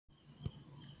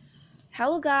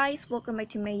Hello guys! Welcome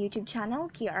back to my YouTube channel,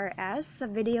 KRS.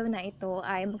 Sa video na ito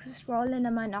ay magsuscroll na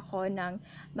naman ako ng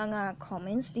mga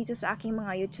comments dito sa aking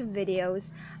mga YouTube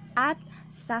videos at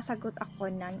sasagot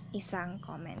ako ng isang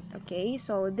comment. Okay?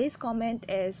 So, this comment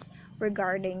is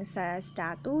regarding sa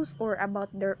status or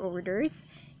about their orders,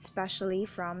 especially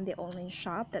from the online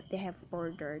shop that they have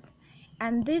ordered.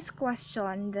 And this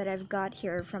question that I've got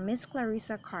here from Miss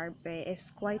Clarissa Carpe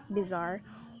is quite bizarre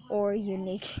or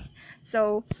unique.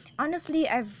 So honestly,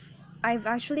 I've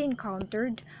actually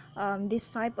encountered this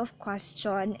type of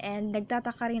question and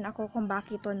nagtataka rin ako kung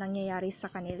bakit ito nangyayari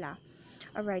sa kanila.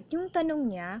 Alright, yung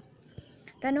tanong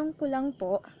ko lang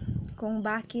po kung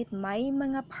bakit may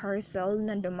mga parcel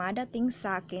na dumadating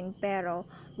sa akin pero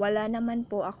wala naman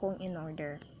po akong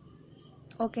in-order.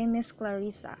 Okay, Miss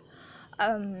Clarissa.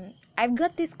 I've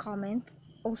got this comment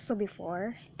also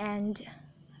before and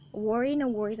worry na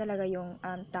worry talaga yung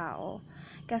tao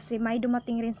kasi may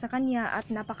dumating rin sa kanya at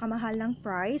napakamahal ng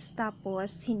price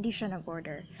tapos hindi siya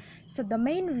nag-order. So the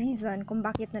main reason kung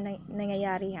bakit na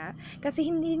nangyayari kasi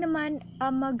hindi naman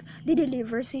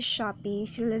mag-deliver si Shopee,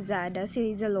 si Lazada,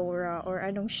 si Zalora or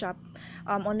anong shop,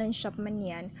 online shop man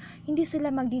yan, hindi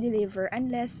sila mag-deliver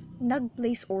unless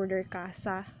nag-place order ka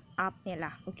sa app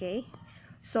nila, okay?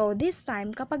 So, this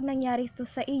time, kapag nangyari ito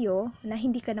sa iyo na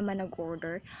hindi ka naman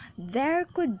nag-order, there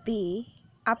could be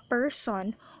a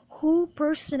person who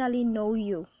personally know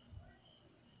you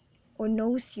or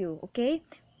knows you, okay?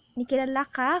 Nikilala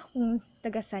ka kung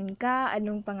tagasan ka,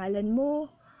 anong pangalan mo,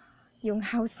 yung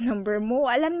house number mo,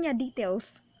 alam niya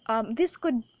details. This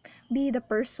could be the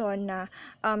person na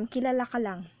kilala ka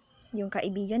lang. Yung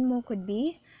kaibigan mo could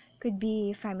be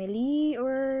family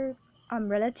or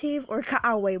relative or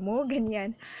kaaway mo,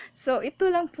 ganyan. So,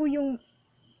 ito lang po yung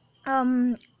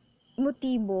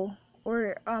motibo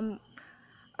or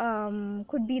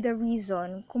could be the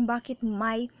reason kung bakit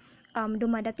may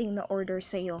dumadating na order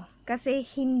sa'yo. Kasi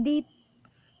hindi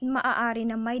maaari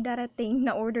na may darating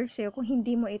na order sa'yo kung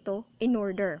hindi mo ito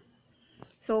in-order.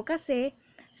 So, kasi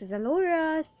sa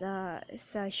Zalora,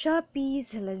 sa Shopee,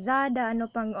 sa Lazada, ano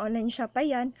pang online shop pa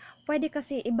yan, pwede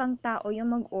kasi ibang tao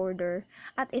yung mag-order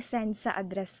at isend sa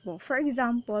address mo. For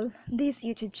example, this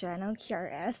YouTube channel,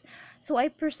 KRS, so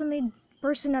I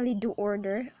personally do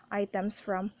order items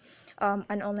from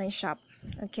an online shop.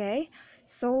 Okay?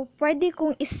 So, pwede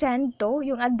kong isend to,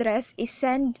 yung address,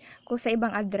 isend ko sa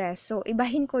ibang address. So,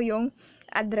 ibahin ko yung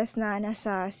address na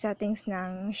nasa settings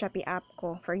ng Shopee app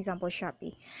ko. For example,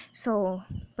 Shopee. So,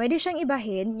 pwede siyang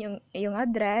ibahin yung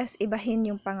address, ibahin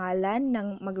yung pangalan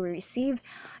ng mag-receive,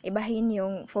 ibahin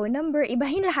yung phone number,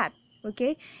 ibahin lahat.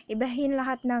 Okay? Ibahin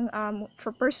lahat ng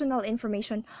for personal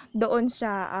information doon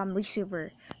sa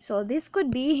receiver. So, this could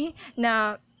be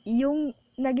na yung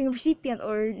naging recipient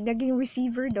or naging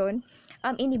receiver doon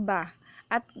iniba.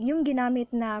 At yung ginamit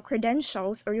na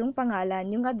credentials or yung pangalan,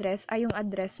 yung address ay yung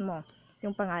address mo.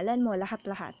 Yung pangalan mo,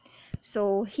 lahat-lahat.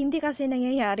 So, hindi kasi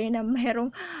nangyayari na mayroong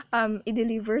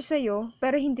i-deliver sa'yo,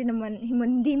 pero hindi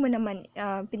mo naman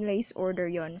pinlace order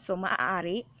yon. So,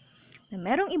 maaari na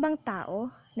merong ibang tao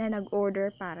na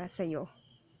nag-order para sa'yo.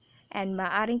 And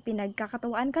maaaring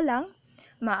pinagkakatawaan ka lang,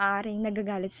 maaaring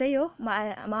nagagalit sa'yo,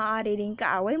 maaari rin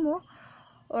kaaway mo,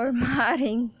 or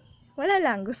maaaring wala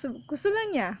lang, gusto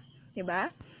lang niya, 'di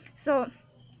ba? So,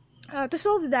 to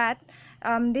solve that,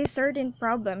 this certain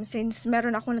problem, since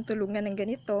meron ako natulungan ng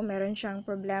ganito, meron siyang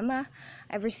problema,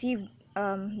 I've received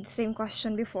the same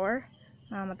question before,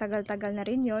 matagal-tagal na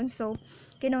rin yon. So,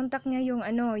 kinontak niya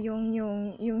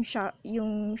yung shop,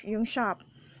 yung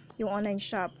online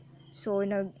shop. So,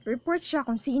 nag-report siya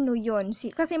kung sino yon.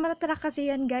 Kasi matatrack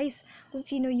kasi yan, guys, kung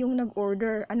sino yung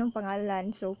nag-order, anong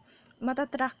pangalan. So,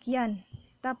 matatrack yan.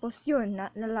 Tapos yun,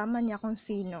 nalaman niya kung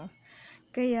sino.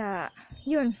 Kaya,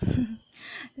 yun.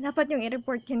 Dapat yung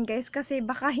i-report yan, guys. Kasi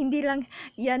baka hindi lang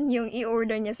yan yung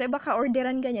i-order niya. Kasi baka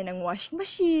orderan ka niya ng washing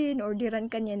machine, orderan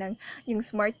ka niya ng yung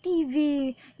smart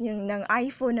TV, yung ng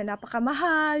iPhone na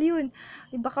napakamahal, yun.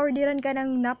 Baka orderan ka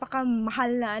ng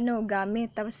napakamahal na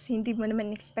gamit. Tapos hindi mo naman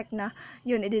expect na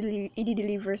yun,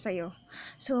 i-deliver sa'yo.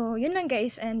 So, yun lang,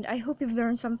 guys. And I hope you've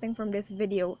learned something from this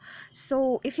video.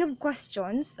 So, if you have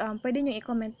questions, pwede nyo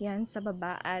i-comment yan sa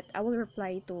baba at I will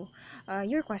reply to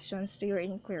your questions, to your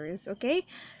inquiries, okay?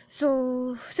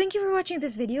 So, thank you for watching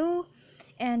this video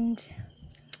and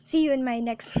see you in my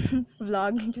next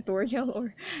vlog, tutorial,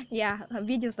 or yeah,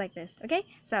 videos like this, okay?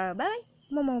 So, bye!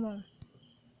 Momomong.